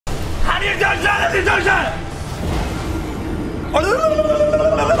you touch that? Have you touched that?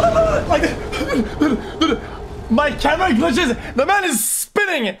 Like, my camera glitches. The man is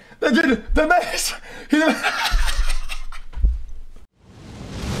spinning. The man is.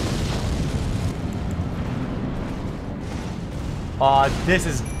 Oh, this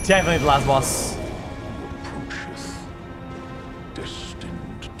is definitely the last boss. Approacheth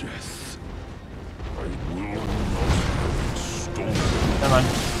destined death. I will not have it stolen. Never mind.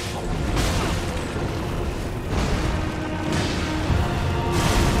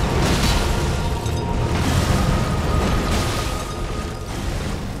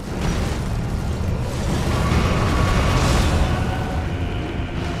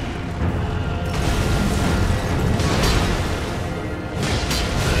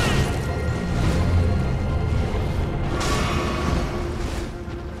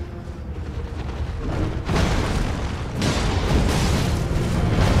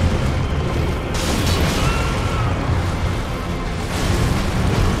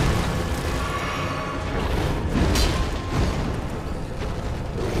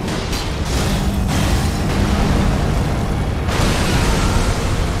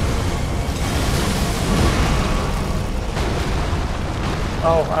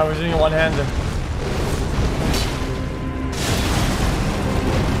 Oh, I was doing it one-handed.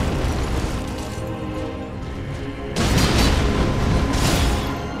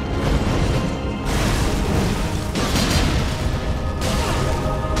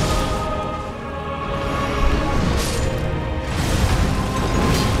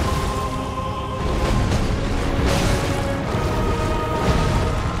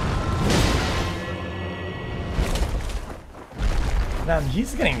 Damn,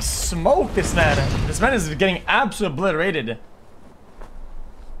 he's getting smoked, this man. This man is getting absolutely obliterated.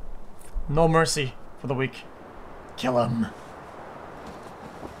 No mercy for the weak. Kill him.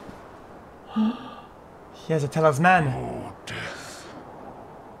 He has a talisman. Oh, death.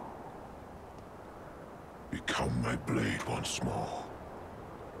 Become my blade once more.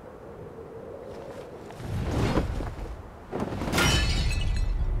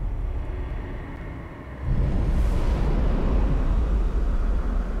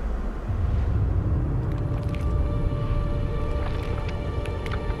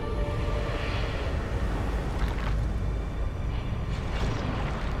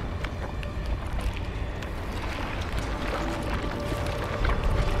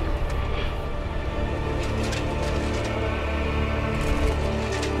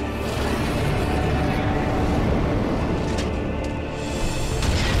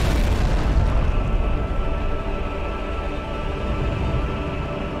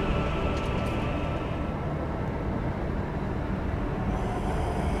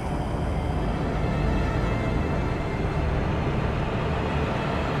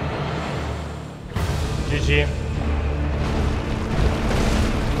 GG.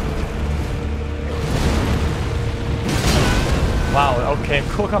 Wow, okay,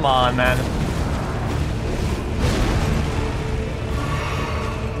 cool, come on, man.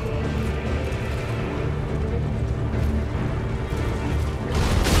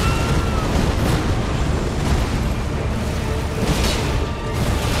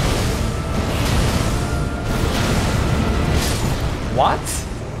 What?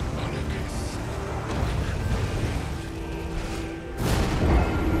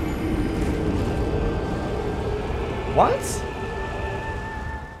 What?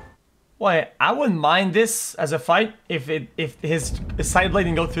 Wait, I wouldn't mind this as a fight if his side blade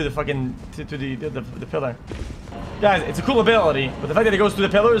didn't go through the fucking to the pillar. Guys, it's a cool ability, but the fact that it goes through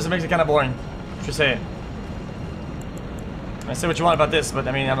the pillars, it makes it kind of boring. Should say it. I say what you want about this, but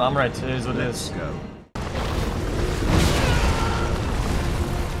I mean I'm right. It is what it is. Go.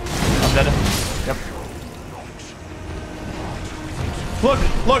 I'm dead. Yep.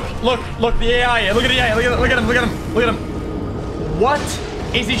 Look, the AI. Look at the AI. Look at him. What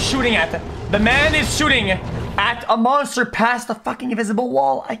is he shooting at? The man is shooting at a monster past the fucking invisible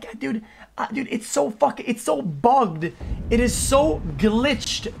wall. Dude, it's so bugged. It is so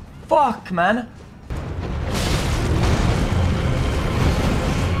glitched. Fuck, man.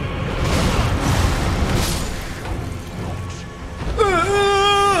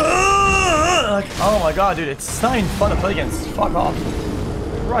 Like, oh my god, dude, it's not even fun to play against. Fuck off.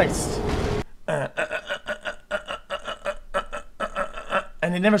 Christ.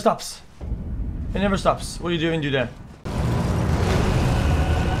 And it never stops. It never stops. What are you doing, dude? And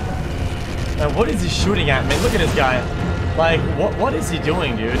what is he shooting at, man? Look at this guy. Like, what is he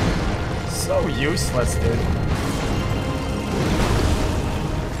doing, dude? So useless, dude.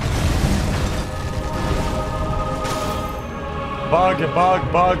 Bug,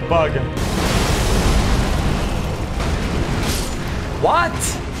 bug, bug, bug. What?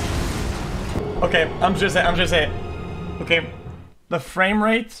 Okay, I'm just saying. Okay, the frame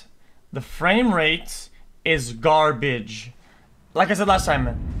rate is garbage. Like I said last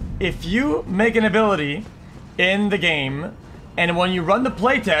time, if you make an ability in the game, and when you run the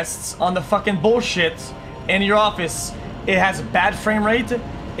playtests on the fucking bullshit in your office, it has bad frame rate,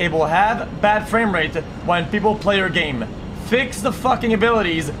 it will have bad frame rate when people play your game. Fix the fucking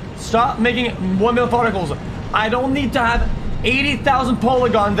abilities. Stop making 1 million particles. I don't need to have 80,000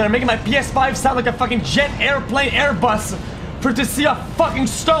 polygons that are making my PS5 sound like a fucking jet airplane Airbus for to see a fucking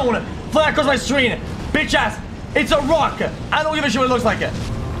stone fly across my screen. Bitch ass, it's a rock. I don't give a shit what it looks like.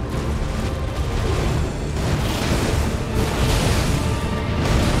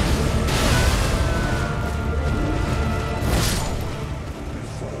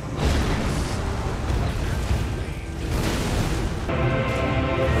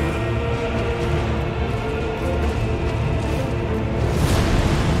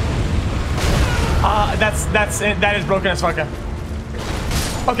 That is broken as fuck.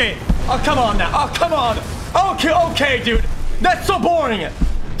 Okay. Oh, come on now. Oh, come on. Okay, dude. That's so boring.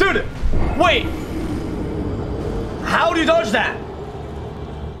 Dude, wait. How do you dodge that?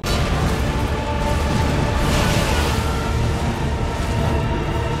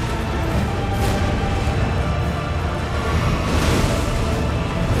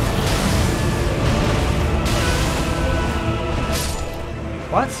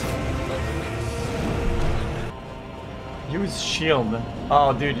 What? Use shield.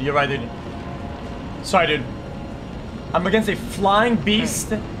 Oh, dude, you're right, dude. Sorry, dude. I'm against a flying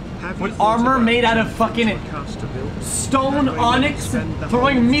beast with armor made out of fucking stone onyx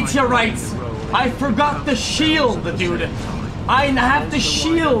throwing meteorites. I forgot the shield, dude. I have the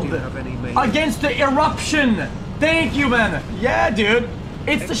shield against the eruption. Thank you, man. Yeah, dude.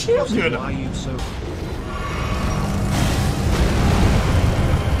 It's the shield, dude.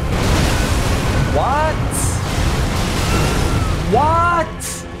 What? What?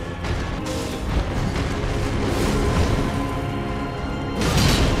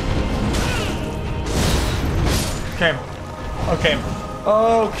 Okay.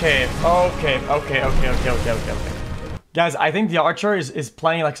 Guys, I think the archer is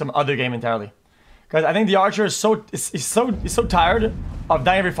playing like some other game entirely. Guys, I think the archer is so tired of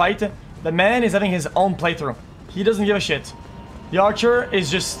dying every fight. The man is having his own playthrough. He doesn't give a shit. The archer is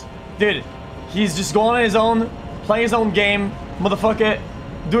just, dude, he's just going on his own, playing his own game. Motherfucker,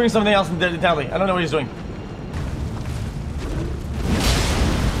 doing something else entirely. I don't know what he's doing.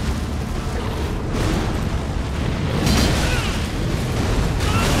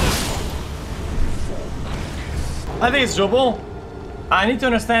 I think it's doable. I need to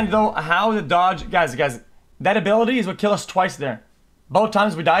understand though how the dodge, guys. That ability is what killed us twice there. Both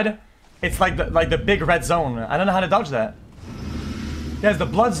times we died. It's like the big red zone. I don't know how to dodge that. Guys, the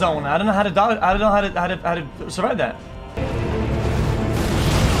blood zone. I don't know how to dodge. I don't know how to survive that.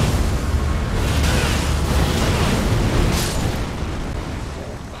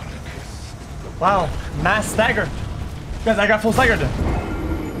 Wow, mass stagger. Guys, I got full staggered.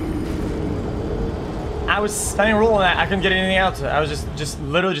 I was standing roll on that. I couldn't get anything out. I was just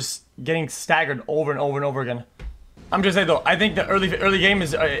literally just getting staggered over and over and over again. I'm just saying though, I think the early game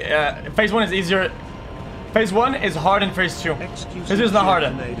is phase 1 is easier. Phase 1 is hard in phase 2. Phase 2 is not hard.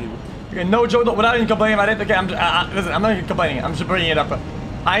 Okay, no joke though, without even complaining about it. Okay, listen, I'm not even complaining. I'm just bringing it up.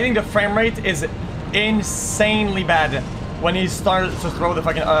 I think the frame rate is insanely bad when he starts to throw the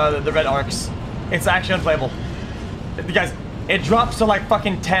fucking the red arcs. It's actually unplayable. Guys, it drops to like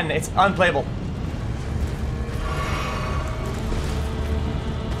fucking 10. It's unplayable.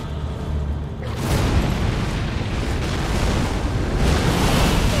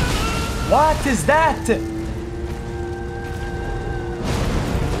 What is that?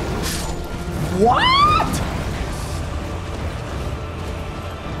 What?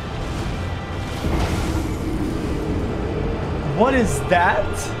 What is that?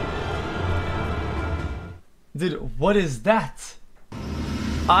 Dude, what is that?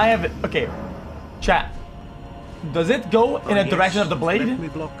 I have it. Okay, chat. Does it go in a direction of the blade? Let me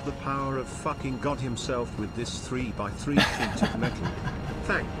block the power of fucking God himself with this 3x3 sheet of metal.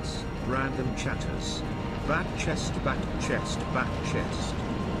 Thanks, random chatters. Back chest, back chest, back chest.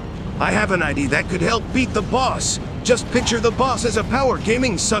 I have an idea that could help beat the boss. Just picture the boss as a power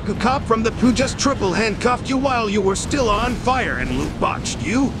gaming sucker cop from the who just triple handcuffed you while you were still on fire and loot botched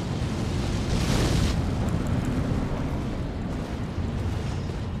you.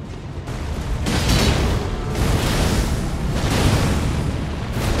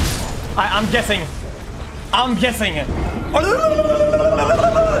 I'm guessing. I'm guessing.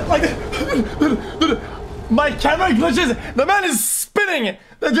 Like, my camera glitches. The man is spinning.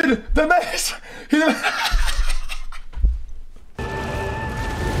 The man is.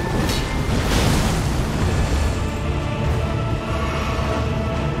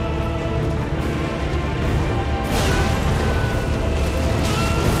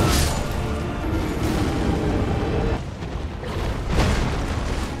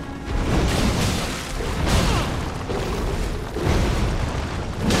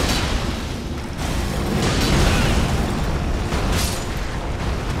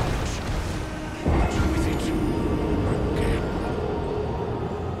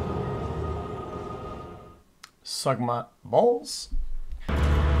 Suck my balls.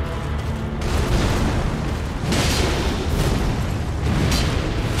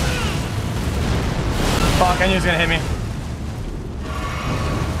 Fuck, I knew he was gonna hit me.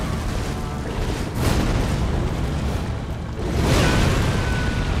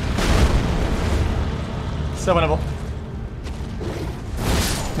 Still winnable.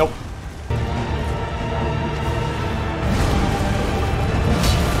 Nope.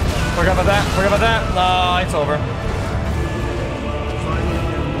 Forgot about that. Forgot about that. No, it's over.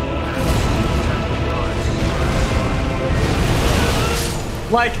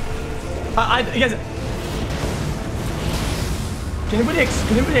 Like, I guess. Can anybody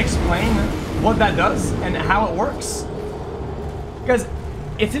explain what that does and how it works? Because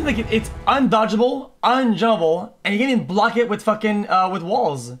it seems like it's undodgeable, unjumpable, and you can't even block it with fucking with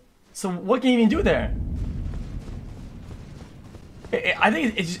walls. So what can you even do there? I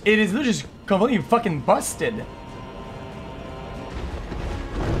think it is literally just completely fucking busted.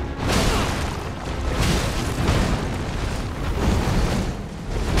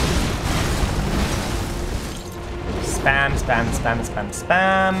 Spam, spam, spam, spam,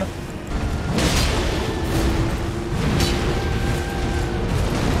 spam.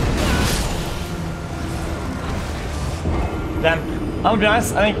 Damn. I'm gonna be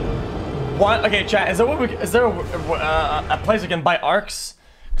honest, I think. What? Okay, chat. Is there a place we can buy arcs?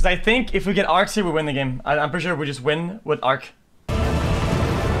 Because I think if we get arcs here, we win the game. I'm pretty sure we just win with arc.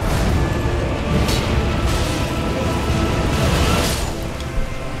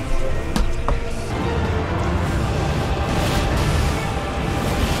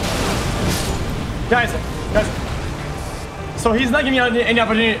 Guys. So he's not giving me any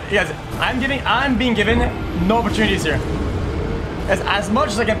opportunity. Guys, I'm being given no opportunities here. As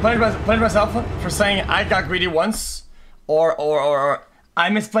much as I can punish myself for saying I got greedy once, or I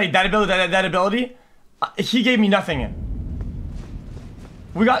misplayed that ability, he gave me nothing.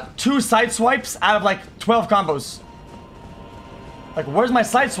 We got 2 side swipes out of like 12 combos. Like, where's my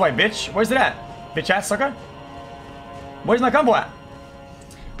side swipe, bitch? Where's it at? Bitch ass sucker? Where's my combo at?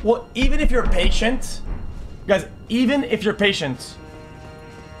 Well, even if you're patient, guys, even if you're patient,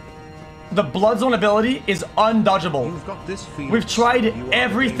 the Blood Zone ability is undodgeable. We've tried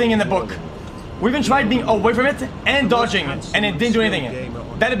everything in the book. We've even tried being away from it and dodging, and it didn't do anything.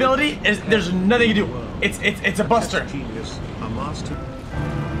 That ability is, there's nothing you do. It's a buster. He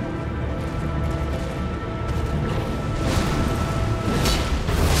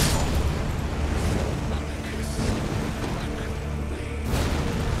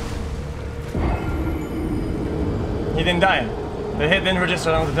didn't die. The hit didn't register,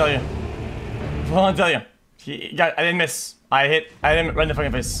 I don't have to tell you. I want to tell you. Guys, I didn't miss. I didn't run the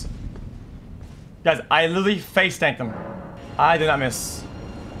fucking face. Guys, I literally face tanked him. I did not miss.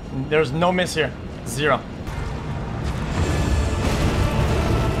 There's no miss here. 0.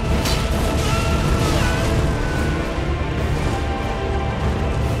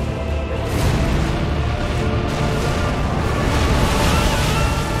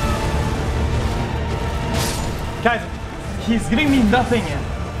 Guys, he's giving me nothing.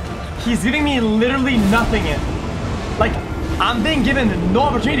 He's giving me literally nothing. Like, I'm being given no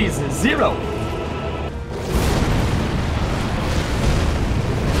opportunities. 0.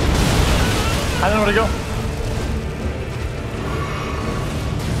 I don't know where to go.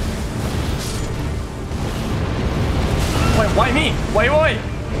 Wait, why me? Wait.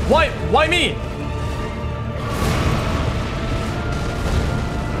 Why me?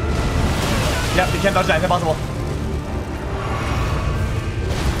 Yep, you can't dodge that. It's impossible.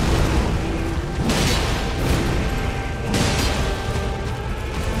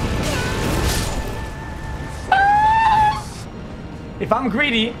 If I'm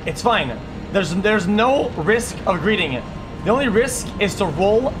greedy, it's fine. There's no risk of greeding it. The only risk is to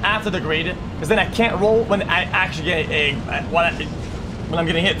roll after the greed, because then I can't roll when I actually get when I'm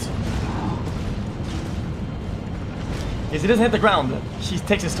getting hit. Because he doesn't hit the ground, he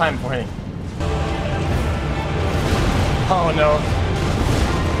takes his time for hitting. Oh no.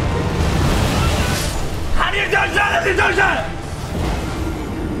 How do you dodge that? How do you dodge that?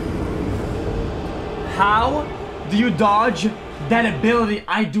 How do you dodge that ability?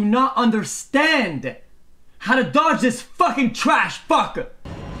 I do not understand how to dodge this fucking trash. Fuck.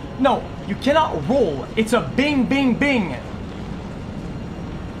 No, you cannot roll. It's a bing, bing, bing.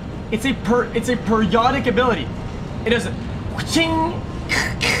 It's a periodic ability. It does a ching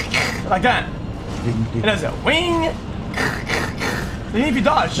like that. It does a wing. Even if you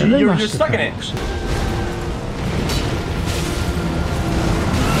dodge, you're stuck in it.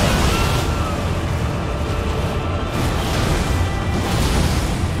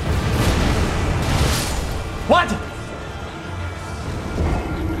 What?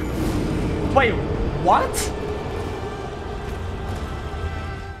 Wait, what?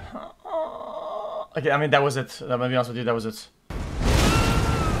 Okay, I mean, that was it. I'm gonna be honest with you, that was it.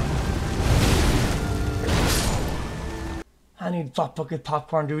 I need fucking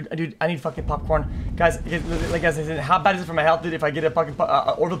popcorn, dude. Dude, I need fucking popcorn. Guys, like I said, how bad is it for my health, dude, if I get a fucking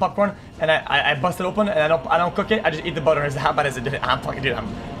order popcorn and I bust it open and I don't cook it, I just eat the butter. How bad is it, dude? I'm fucking, dude,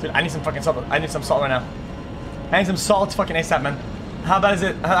 dude, I need some fucking salt. I need some salt right now. I need some salt fucking ASAP, man. How bad is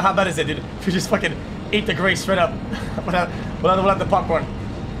it? How bad is it, dude? If you just fucking eat the gray straight up without the popcorn.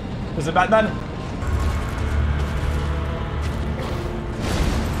 Is it bad, man?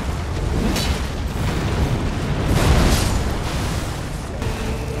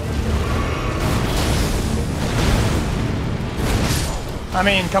 I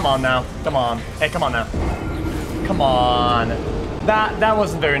mean, come on now. Come on. Hey, come on now. Come on. That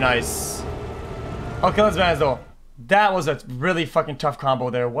wasn't very nice. Okay, let's be honest though. That was a really fucking tough combo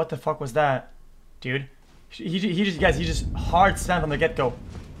there. What the fuck was that? Dude. He just hard stand from the get-go.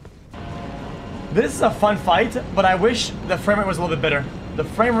 This is a fun fight, but I wish the frame rate was a little bit better. The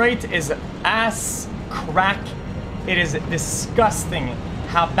frame rate is ass crack. It is disgusting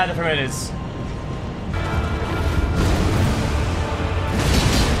how bad the frame rate is.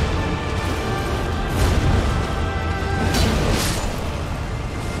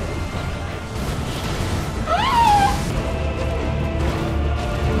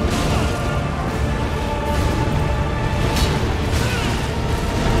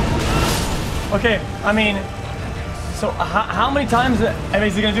 Okay, I mean, so how many times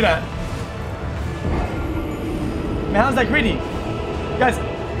is he gonna do that? Man, how's that greedy? Guys,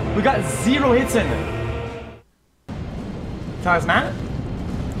 we got 0 hits in. Talisman?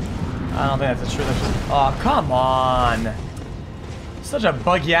 I don't think that's true. Oh, come on. Such a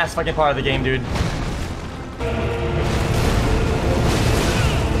buggy ass fucking part of the game, dude.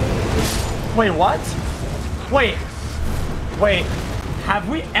 Wait, what? Wait. Have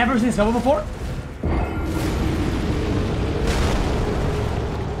we ever seen Snowball before?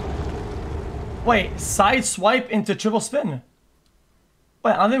 Wait, side swipe into triple spin.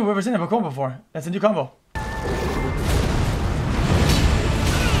 Wait, I don't think we've ever seen that combo before. That's a new combo.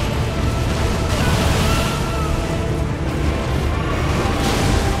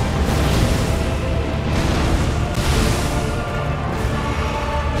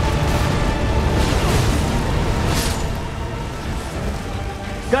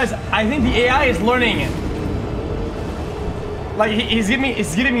 Guys, I think the AI is learning. Like, he's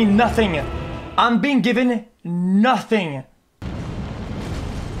giving me nothing. I'm being given nothing.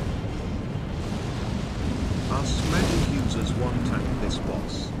 Us magic users won't tank this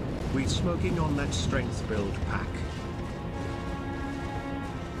boss. We smoking on that strength build pack.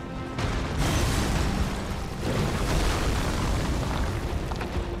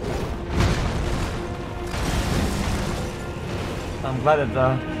 I'm glad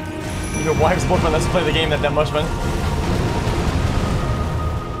that your wife's boyfriend lets us play the game that much, man.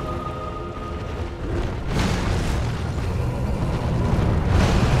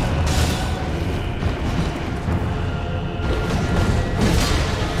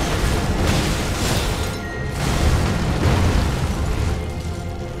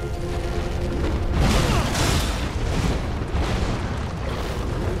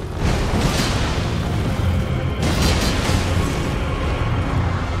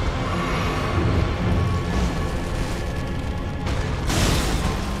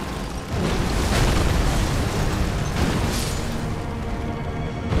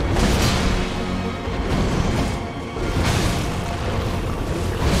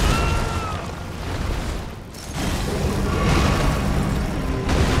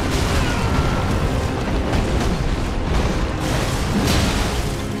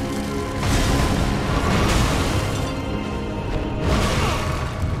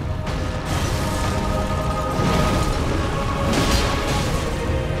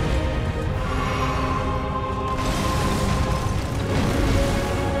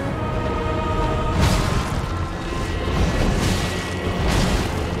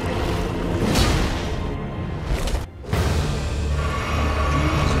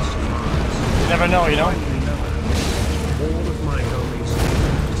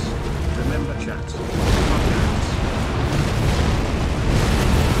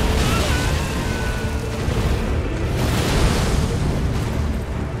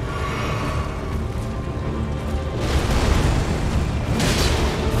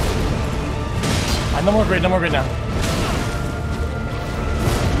 No more grid, no more grid now.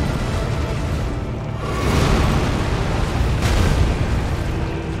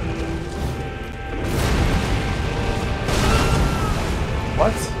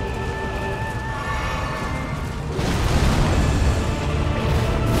 What?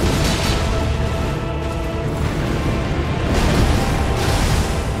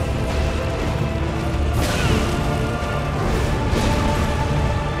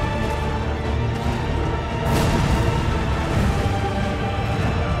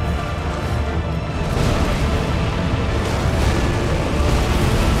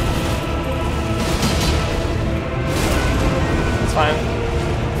 It's fine.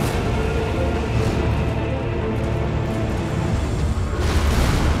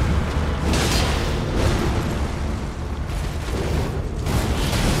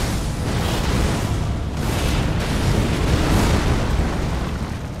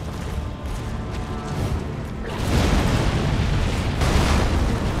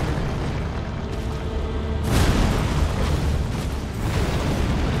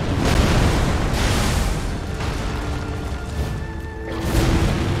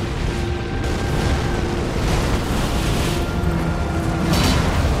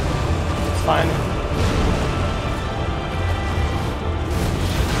 Fine.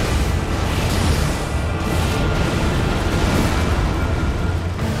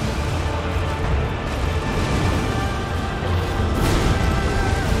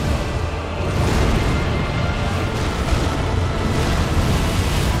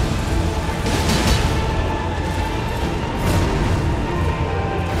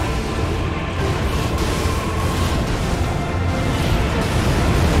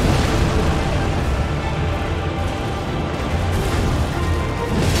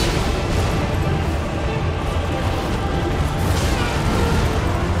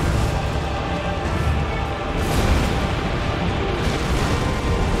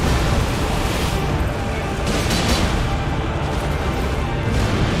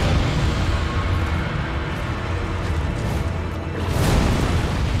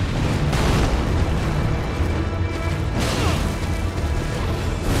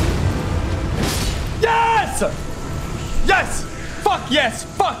 Yes! Fuck yes!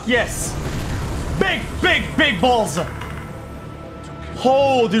 Fuck yes! Big, big, big balls!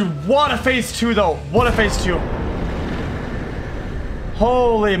 Oh, dude, what a phase 2 though. What a phase 2.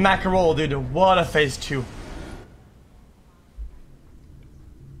 Holy mackerel, dude. What a phase 2.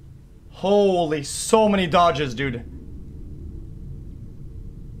 Holy, so many dodges, dude.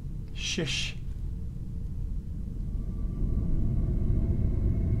 Shish.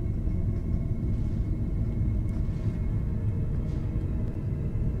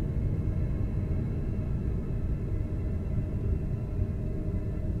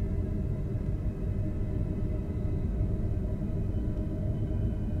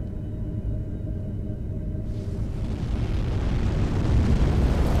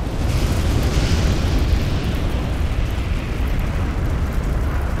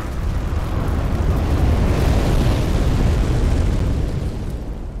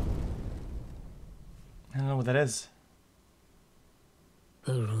 I don't know what that is.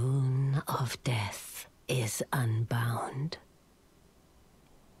 The rune of death is unbound.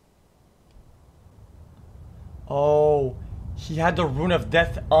 Oh, he had the rune of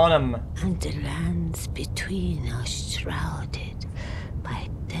death on him. And the lands between are shrouded by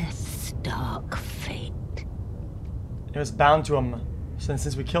death's dark fate. It was bound to him.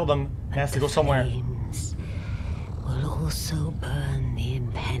 Since we killed him, he has to go somewhere. Flames will also burn the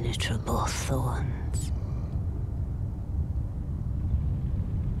impenetrable thorns.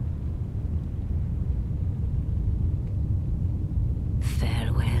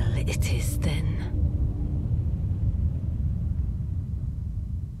 Farewell it is then.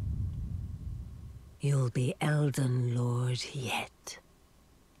 You'll be Elden Lord yet.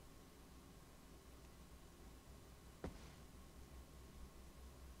 I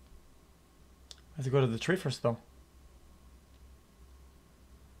have to go to the tree first though.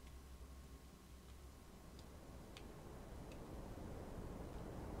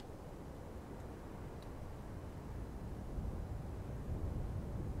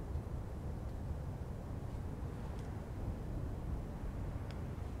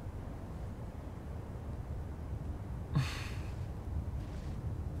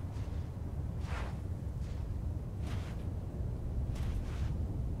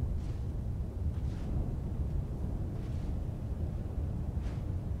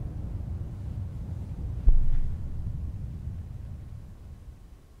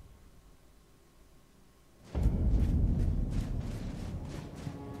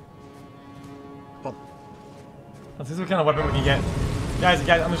 Let's see what kind of weapon we can get. Guys,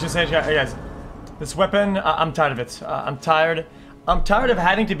 I'm just gonna say, guys, this weapon, I'm tired of it. I'm tired of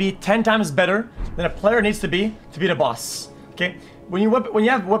having to be 10 times better than a player needs to beat a boss. Okay? When you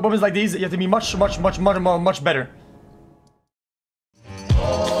have weapons like these, you have to be much better.